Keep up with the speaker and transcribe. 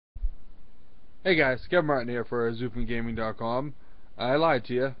Hey guys, Kevin Martin here for XUFNGaming.com. I lied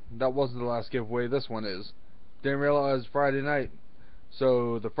to you. That wasn't the last giveaway. This one is. Didn't realize Friday night.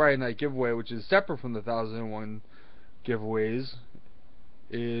 So the Friday night giveaway, which is separate from the 1001 giveaways,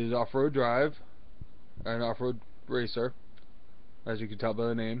 is Off-Road Drive, an off-road racer, as you can tell by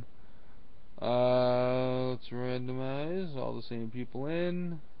the name. Let's randomize all the same people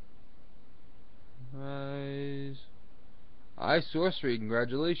in. Nice. I-Sourcery,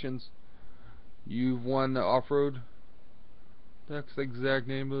 congratulations. You've won the off-road. That's the exact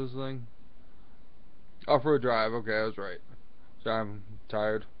name of this thing. Off-road drive. Okay, I was right. Sorry, I'm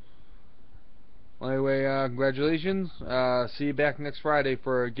tired. Well, anyway, congratulations. See you back next Friday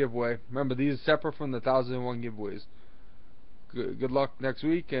for a giveaway. Remember, these are separate from the 1001 giveaways. Good luck next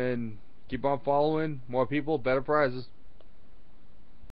week, and keep on following. More people, better prizes.